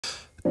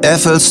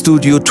FL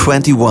Studio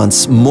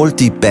 21's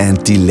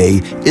multiband delay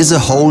is a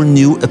whole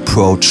new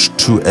approach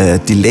to a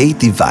delay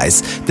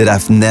device that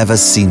I've never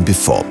seen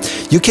before.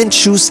 You can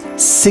choose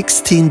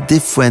 16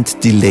 different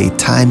delay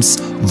times,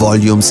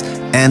 volumes,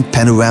 and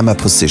panorama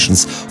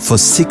positions for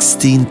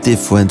 16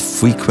 different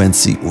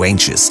frequency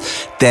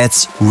ranges.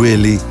 That's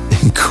really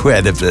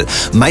incredible.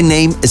 My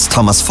name is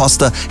Thomas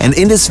Foster, and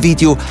in this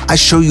video I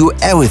show you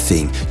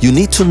everything you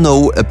need to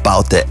know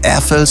about the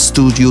FL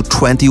Studio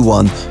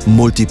 21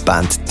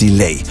 multiband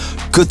delay.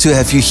 Good to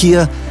have you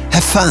here.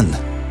 Have fun.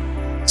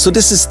 So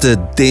this is the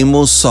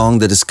demo song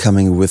that is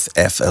coming with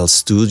FL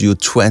Studio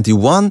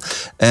 21,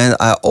 and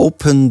I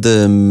open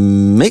the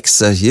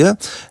mixer here,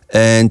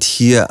 and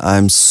here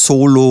I'm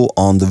solo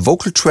on the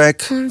vocal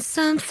track.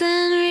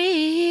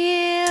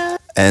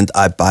 And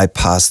I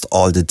bypassed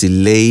all the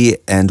delay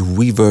and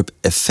reverb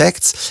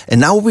effects.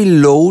 And now we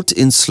load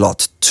in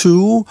slot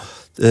 2.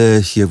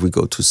 Here we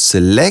go to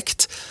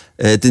select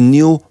the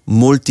new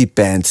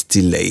multiband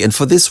delay. And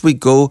for this we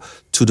go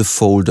to the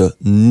folder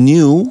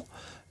new.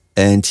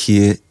 And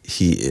here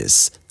he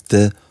is,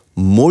 the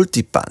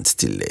multiband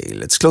delay.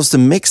 Let's close the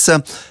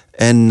mixer.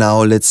 And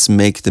now let's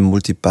make the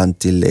multiband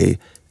delay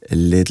a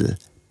little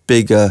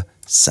bigger,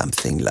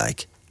 something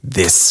like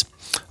this.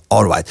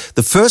 All right,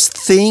 the first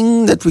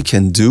thing that we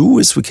can do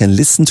is we can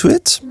listen to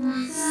it.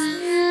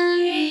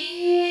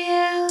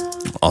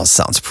 Oh,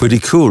 sounds pretty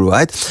cool,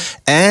 right?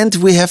 And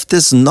we have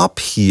this knob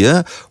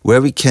here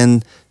where we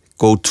can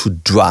go to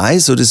dry,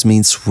 so this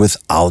means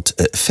without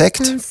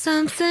effect.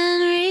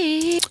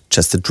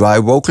 Just a dry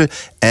vocal,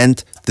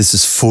 and this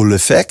is full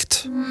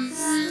effect.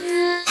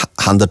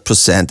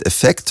 100%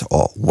 effect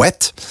or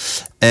wet.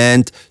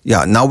 And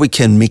yeah, now we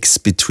can mix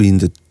between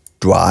the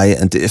dry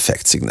and the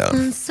effect signal.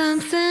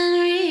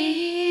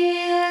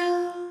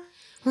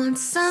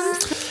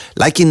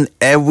 Like in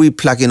every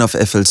plugin of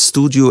FL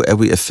Studio,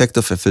 every effect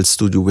of FL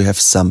Studio, we have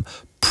some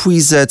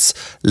presets.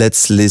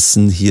 Let's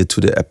listen here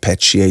to the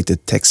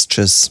arpeggiated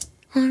textures.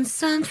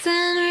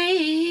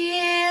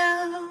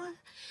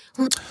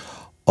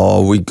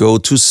 Or we go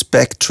to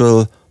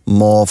spectral,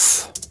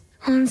 morph.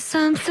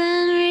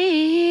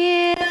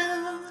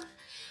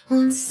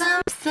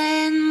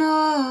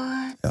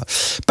 Yeah.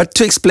 But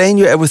to explain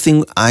you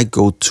everything, I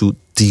go to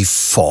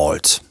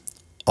default.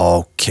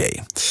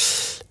 Okay.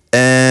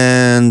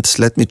 And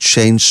let me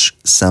change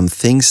some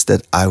things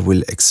that I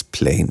will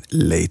explain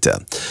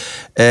later.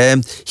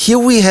 Here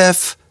we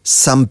have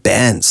some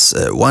bands.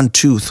 1,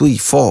 2, 3,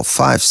 4,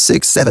 5,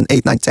 6, 7,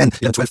 8, 9, 10,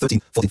 11, 12,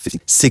 13, 14,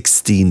 15,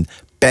 16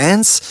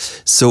 bands.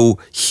 So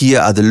here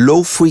are the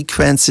low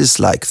frequencies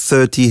like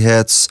 30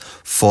 Hertz,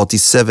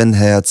 47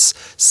 Hertz,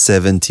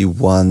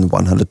 71,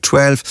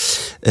 112.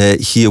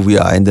 Here we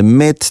are in the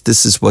mid.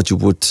 This is what you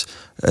would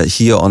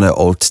hear on an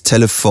old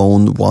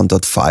telephone,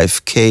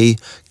 1.5K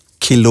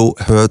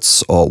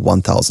kilohertz or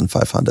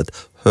 1500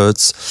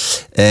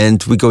 hertz,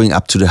 and we're going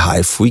up to the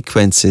high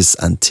frequencies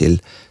until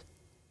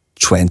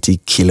 20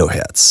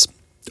 kilohertz,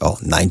 or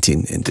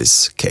 19 in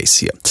this case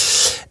here.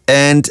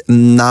 And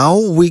now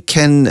we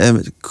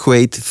can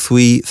create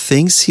three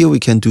things here. We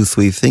can do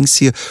three things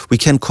here. We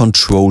can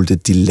control the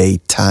delay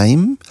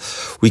time,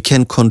 we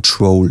can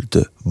control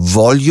the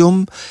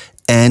volume,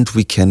 and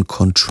we can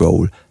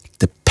control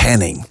the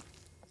panning.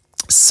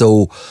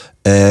 So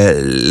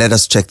let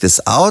us check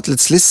this out.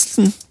 Let's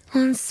listen.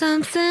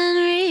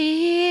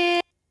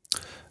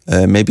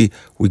 Maybe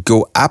we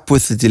go up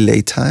with the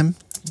delay time.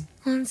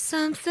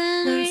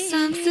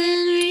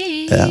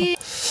 Yeah.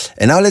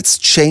 And now let's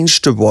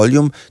change the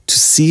volume to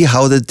see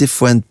how the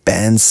different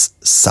bands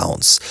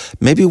sounds.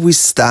 Maybe we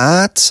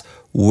start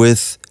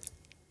with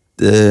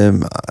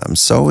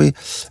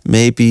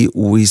maybe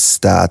we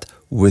start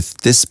with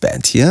this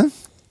band here.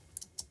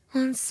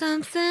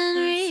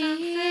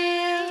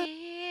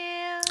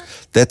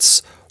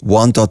 That's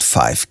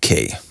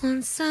 1.5K.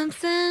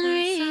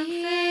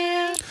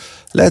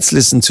 Let's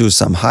listen to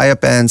some higher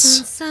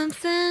bands.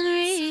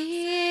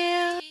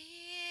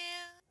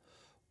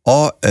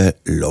 Or a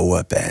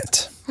lower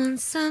band. Want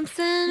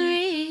something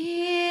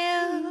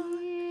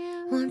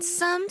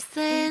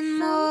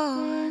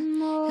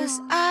more. 'Cause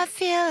I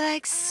feel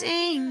like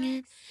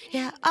singing.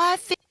 Yeah, I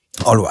feel.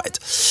 All right.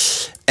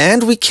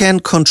 And we can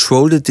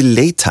control the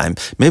delay time.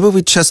 Maybe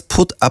we just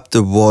put up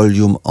the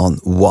volume on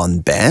one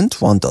band,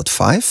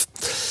 1.5.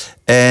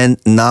 And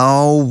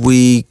now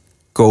we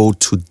go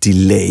to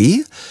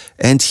delay.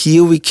 And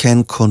here we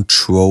can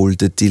control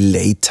the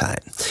delay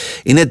time.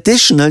 In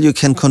addition, you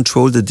can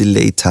control the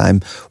delay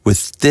time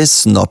with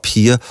this knob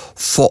here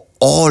for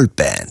all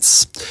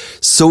bands.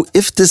 So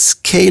if the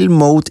scale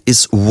mode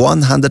is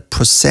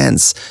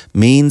 100%,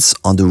 means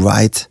on the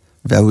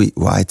very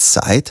right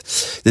side,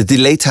 the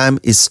delay time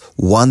is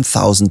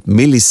 1000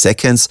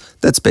 milliseconds.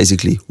 That's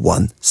basically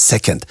 1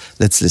 second.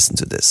 Let's listen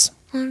to this.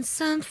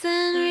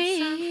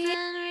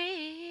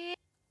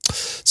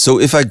 So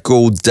if I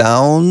go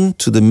down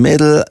to the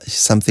middle,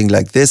 something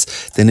like this,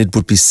 then it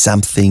would be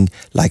something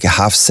like a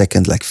half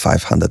second, like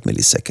 500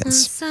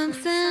 milliseconds.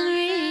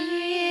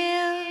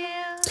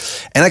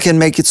 And I can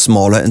make it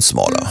smaller and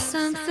smaller.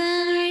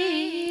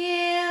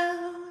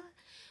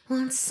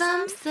 Want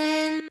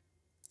something.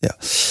 Yeah.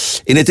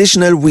 In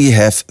addition, we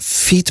have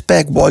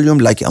feedback volume.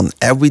 Like on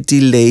every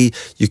delay,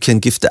 you can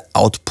give the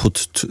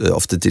output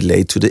of the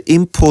delay to the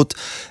input,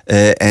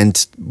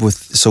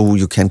 so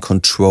you can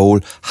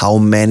control how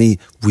many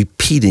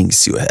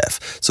repeatings you have.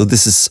 So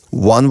this is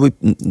one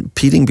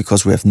repeating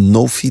because we have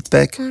no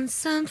feedback.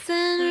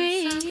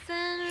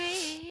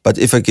 But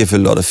if I give a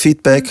lot of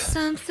feedback,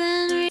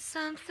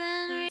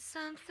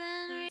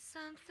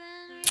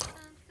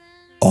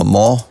 or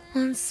more,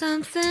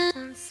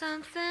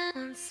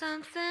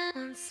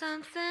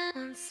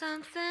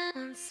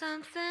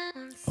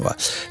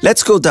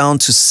 let's go down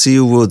to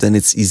 0, then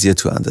it's easier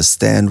to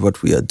understand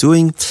what we are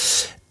doing.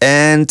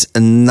 And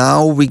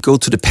now we go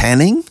to the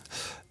panning.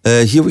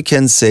 Here we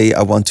can say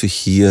I want to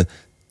hear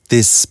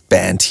this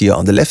band here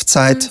on the left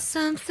side.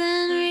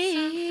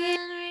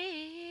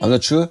 I'm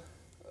not sure.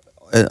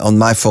 On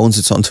my phones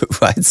it's on the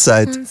right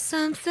side.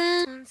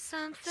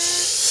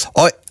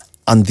 Or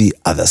on the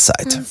other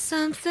side.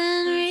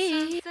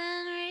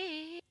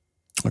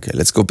 Okay,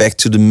 let's go back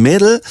to the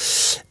middle.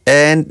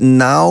 And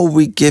now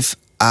we give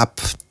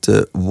up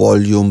the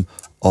volume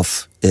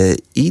of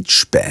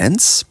each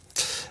bands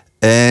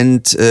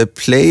and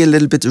play a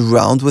little bit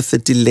around with the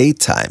delay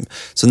time.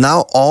 So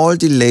now all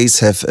delays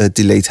have a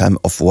delay time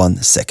of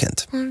 1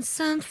 second.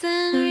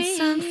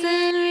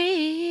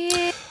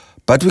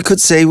 But we could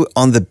say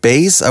on the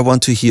bass, I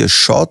want to hear a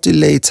short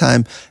delay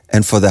time,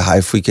 and for the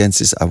high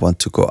frequencies, I want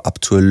to go up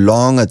to a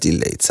longer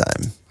delay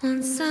time.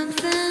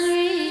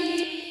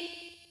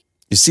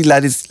 You see,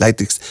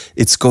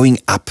 it's going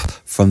up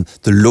from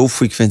the low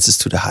frequencies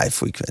to the high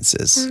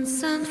frequencies.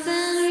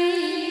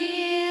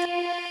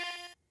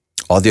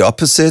 Or the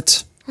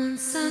opposite.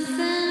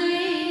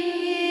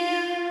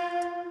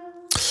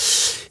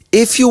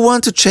 If you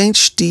want to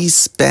change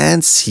these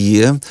bands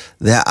here,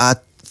 there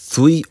are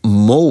 3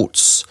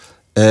 modes.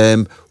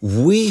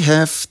 We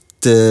have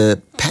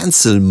the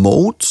pencil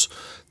mode,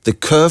 the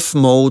curve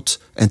mode,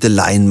 and the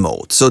line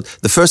mode. So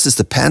the first is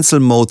the pencil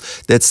mode.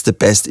 That's the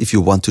best if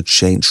you want to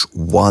change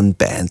one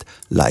band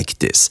like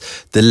this.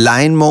 The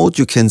line mode,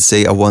 you can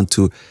say I want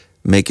to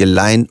make a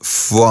line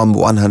from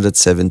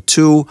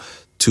 107.2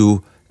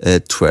 to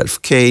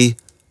 12K,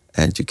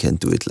 and you can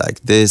do it like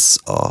this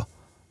or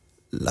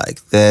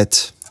like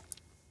that.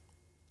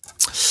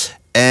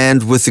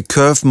 And with the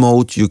curve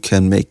mode, you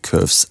can make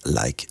curves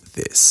like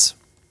this.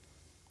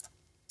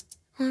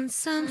 Want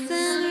something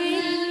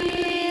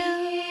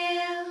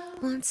real,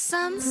 want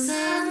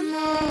something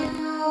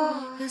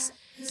more.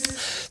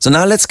 So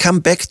now let's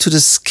come back to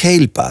the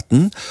scale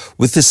button.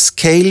 With the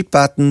scale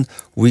button,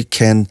 we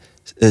can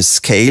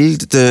scale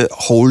the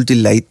whole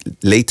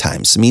delay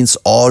times, means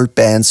all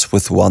bands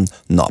with one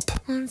knob.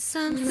 Want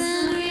something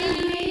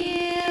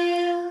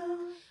real,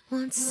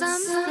 want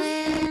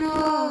something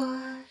more.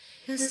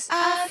 'Cause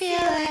I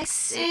feel like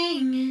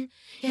singing,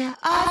 yeah,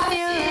 I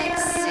feel like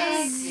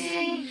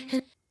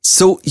singing.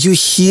 So you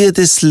hear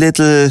these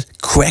little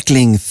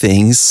crackling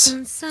things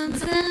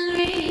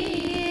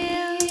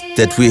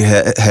that we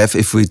have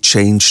if we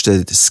change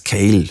the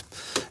scale,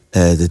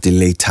 the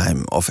delay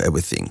time of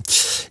everything.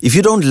 If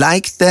you don't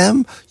like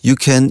them, you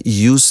can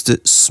use the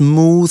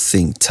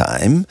smoothing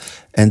time,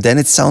 and then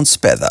it sounds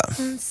better.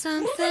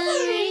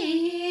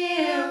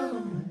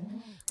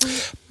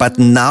 But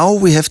now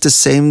we have the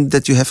same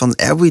that you have on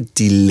every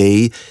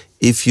delay.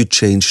 If you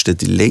change the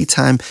delay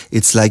time,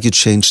 it's like you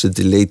change the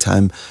delay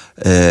time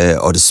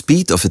or the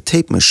speed of a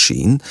tape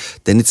machine,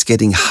 then it's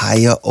getting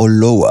higher or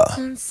lower.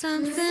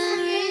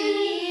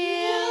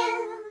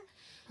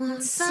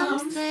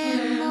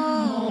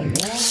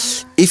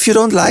 If you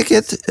don't like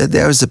it,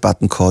 there is a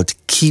button called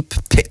Keep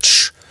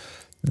Pitch.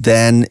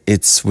 Then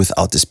it's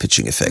without this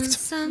pitching effect.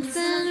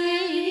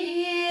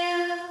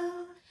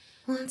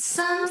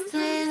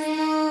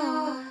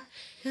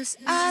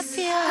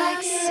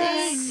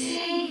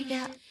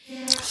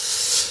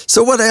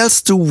 So what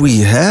else do we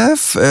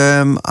have?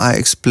 I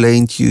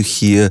explained you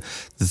here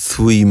the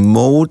 3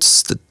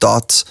 modes, the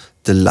dot,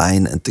 the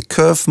line and the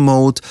curve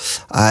mode.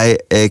 I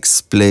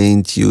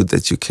explained you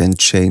that you can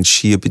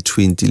change here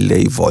between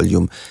delay,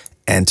 volume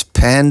and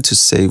pan to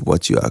say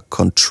what you are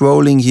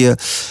controlling here.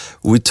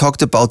 We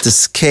talked about the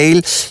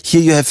scale.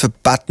 Here you have a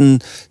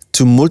button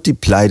to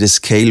multiply the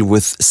scale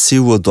with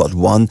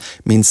 0.1,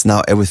 means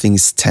now everything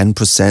is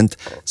 10%.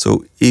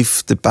 So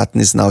if the button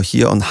is now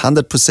here on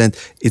 100%,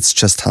 it's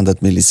just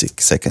 100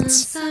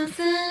 milliseconds.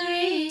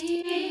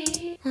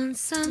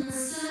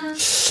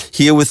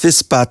 Here with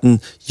this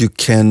button, you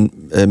can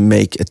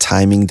make a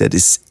timing that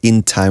is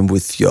in time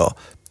with your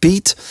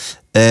beat.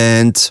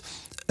 And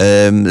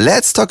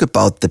let's talk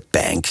about the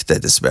bank.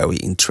 That is very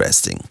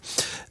interesting.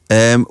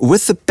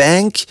 With the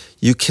bank,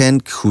 you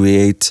can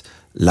create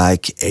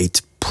like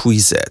 8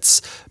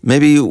 presets.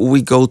 Maybe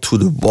we go to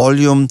the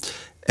volume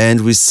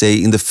and we say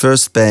in the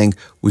first bank,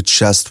 we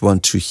just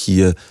want to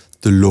hear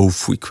the low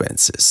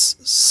frequencies.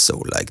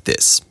 So like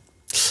this.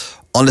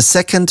 On the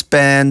second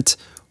band,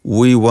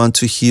 we want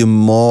to hear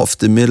more of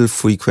the middle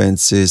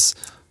frequencies,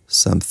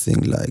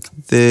 something like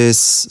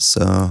this.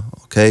 So,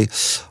 okay.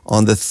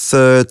 On the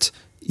third,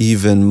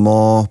 even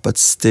more, but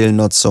still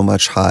not so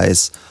much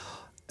highs.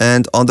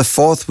 And on the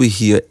 4th, we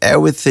hear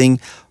everything.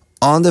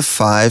 On the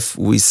 5,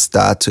 we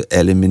start to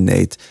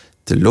eliminate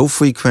the low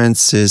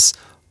frequencies.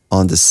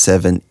 On the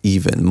 7,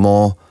 even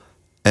more.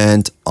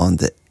 And on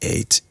the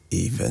 8,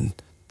 even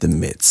the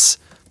mids.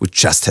 We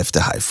just have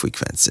the high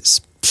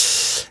frequencies.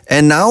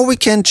 And now we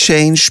can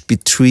change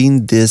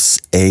between these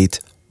 8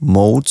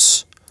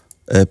 modes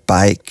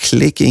by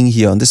clicking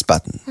here on this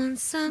button. Want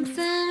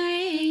something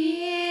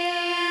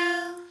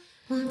real,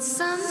 want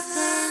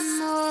something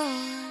more,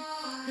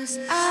 'cause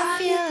I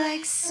feel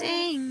like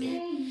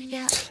singing,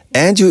 yeah.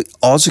 And you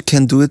also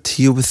can do it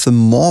here with the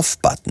morph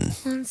button.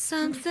 Want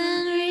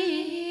something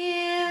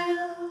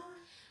real,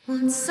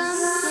 want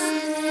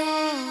something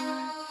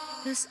more,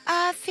 'cause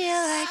I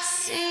feel like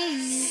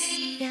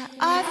singing, yeah,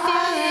 I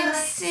feel like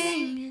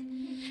singing,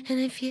 and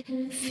if you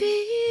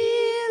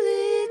feel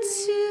it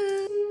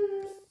too.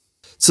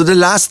 So the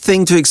last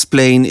thing to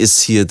explain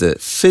is here the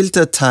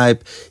filter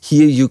type.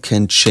 Here you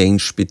can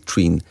change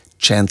between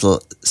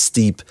gentle,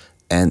 steep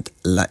and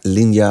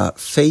linear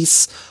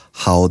phase,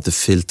 how the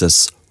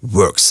filters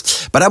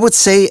works. But I would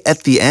say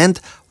at the end,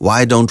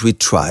 why don't we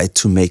try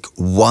to make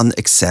one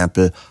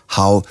example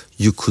how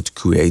you could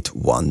create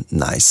one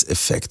nice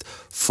effect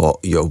for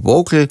your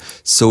vocal.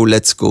 So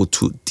let's go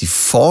to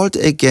default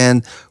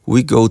again.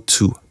 We go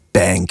to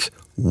bank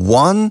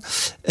 1.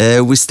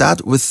 We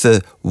start with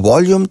the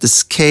volume, the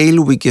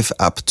scale we give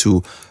up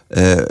to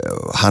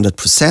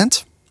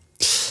 100%.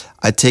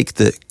 I take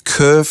the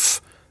curve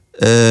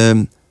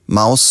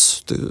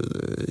mouse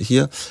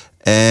here,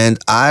 and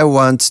I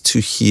want to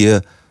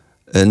hear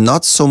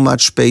not so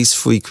much bass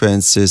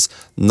frequencies,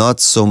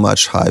 not so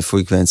much high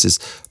frequencies,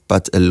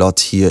 but a lot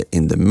here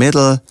in the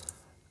middle.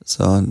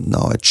 So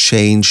now I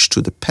change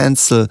to the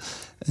pencil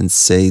and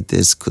say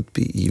this could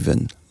be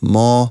even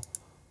more.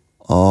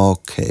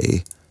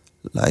 Okay,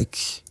 like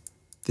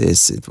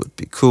this, it would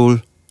be cool.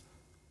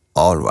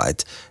 All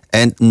right,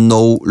 and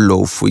no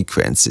low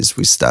frequencies.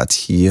 We start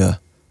here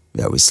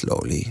very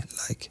slowly,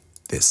 like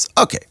this.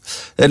 Okay,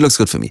 that looks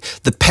good for me.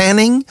 The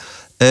panning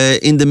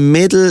in the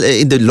middle,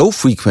 in the low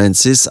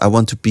frequencies, I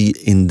want to be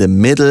in the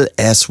middle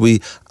as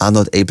we are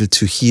not able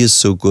to hear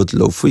so good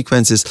low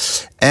frequencies.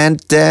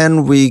 And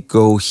then we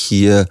go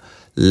here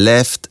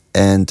left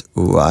and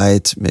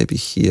right, maybe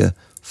here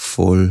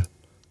full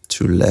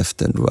to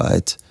left and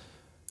right,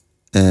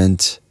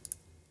 and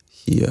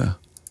here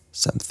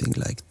something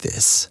like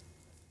this.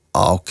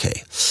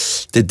 Okay,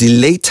 the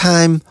delay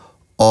time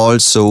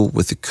also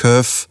with the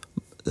curve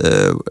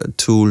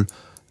tool,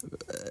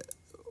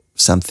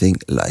 something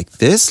like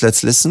this.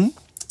 Let's listen.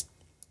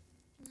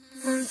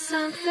 Want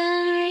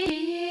something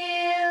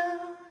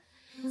real,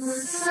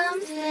 want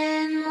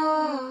something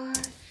more.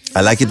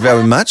 I like it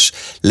very much.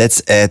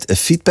 Let's add a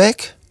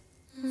feedback.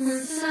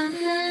 Want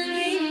something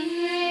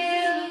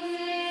real,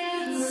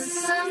 want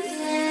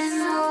something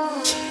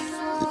more.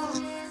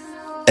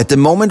 At the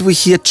moment we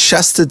hear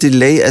just a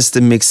delay as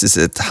the mix is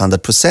at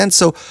 100%.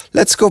 So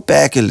let's go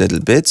back a little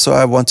bit. So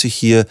I want to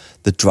hear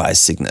the dry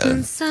signal.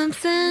 Want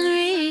something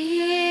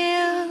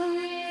real,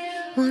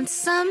 want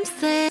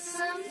something.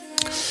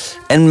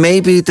 And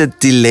maybe the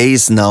delay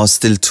is now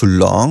still too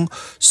long.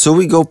 So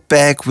we go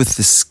back with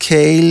the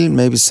scale,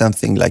 maybe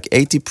something like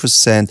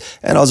 80%,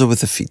 and also with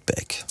the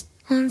feedback.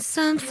 Want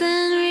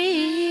something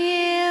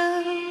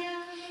real,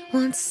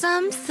 want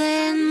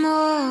something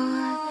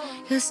more,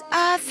 'cause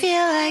I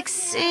feel like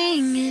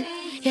singing,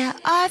 yeah,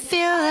 I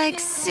feel like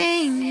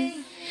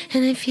singing,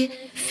 and if you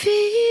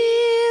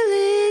feel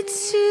it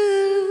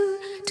too.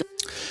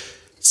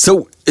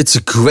 So it's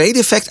a great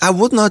effect. I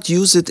would not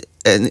use it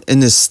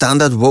in a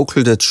standard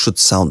vocal that should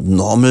sound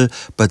normal,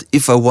 but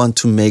if I want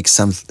to make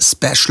some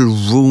special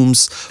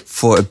rooms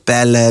for a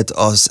ballad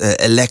or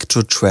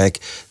electro track,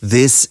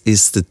 this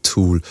is the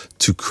tool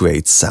to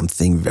create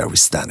something very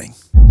stunning.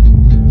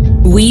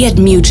 We at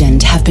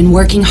MUGENT have been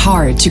working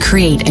hard to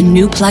create a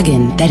new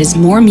plugin that is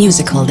more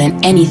musical than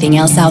anything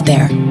else out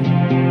there.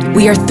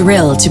 We are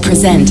thrilled to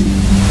present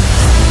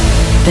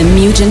the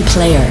MUGENT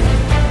Player.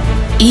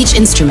 Each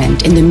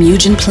instrument in the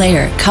MUGENT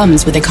Player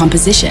comes with a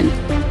composition,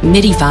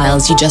 MIDI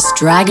files you just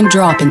drag and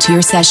drop into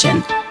your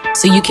session,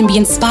 so you can be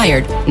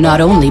inspired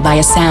not only by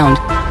a sound,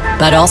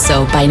 but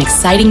also by an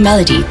exciting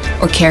melody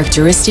or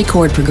characteristic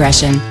chord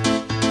progression.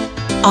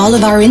 All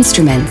of our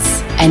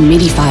instruments and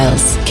MIDI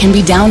files can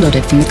be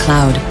downloaded from the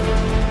cloud.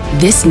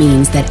 This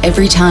means that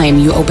every time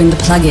you open the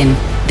plugin,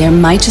 there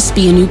might just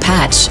be a new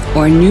patch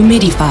or a new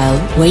MIDI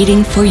file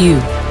waiting for you.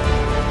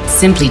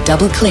 Simply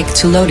double-click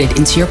to load it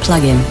into your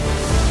plugin.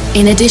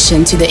 In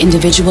addition to the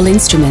individual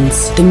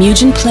instruments, the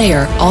MUGENT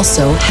Player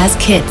also has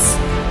kits.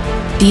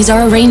 These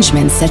are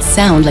arrangements that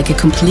sound like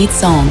a complete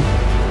song.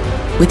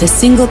 With a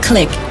single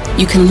click,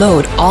 you can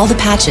load all the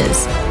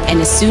patches, and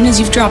as soon as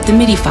you've dropped the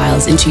MIDI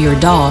files into your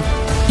DAW,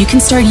 you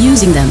can start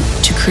using them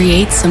to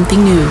create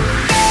something new.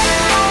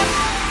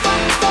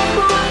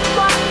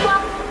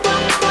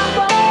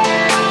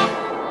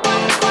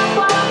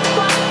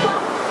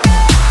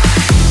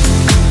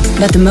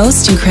 But the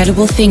most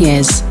incredible thing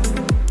is,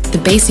 the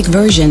basic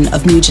version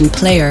of MUGENT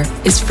Player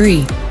is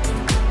free.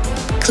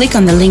 Click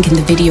on the link in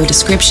the video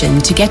description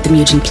to get the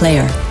MUGENT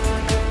Player.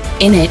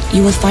 In it,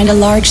 you will find a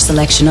large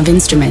selection of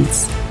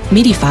instruments,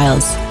 MIDI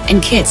files,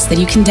 and kits that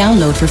you can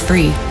download for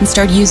free and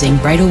start using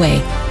right away.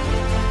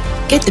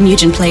 Get the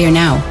MUGENT Player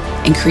now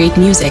and create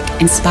music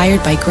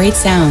inspired by great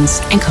sounds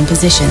and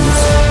compositions.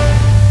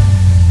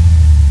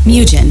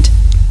 MUGENT,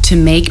 to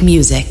make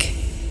music.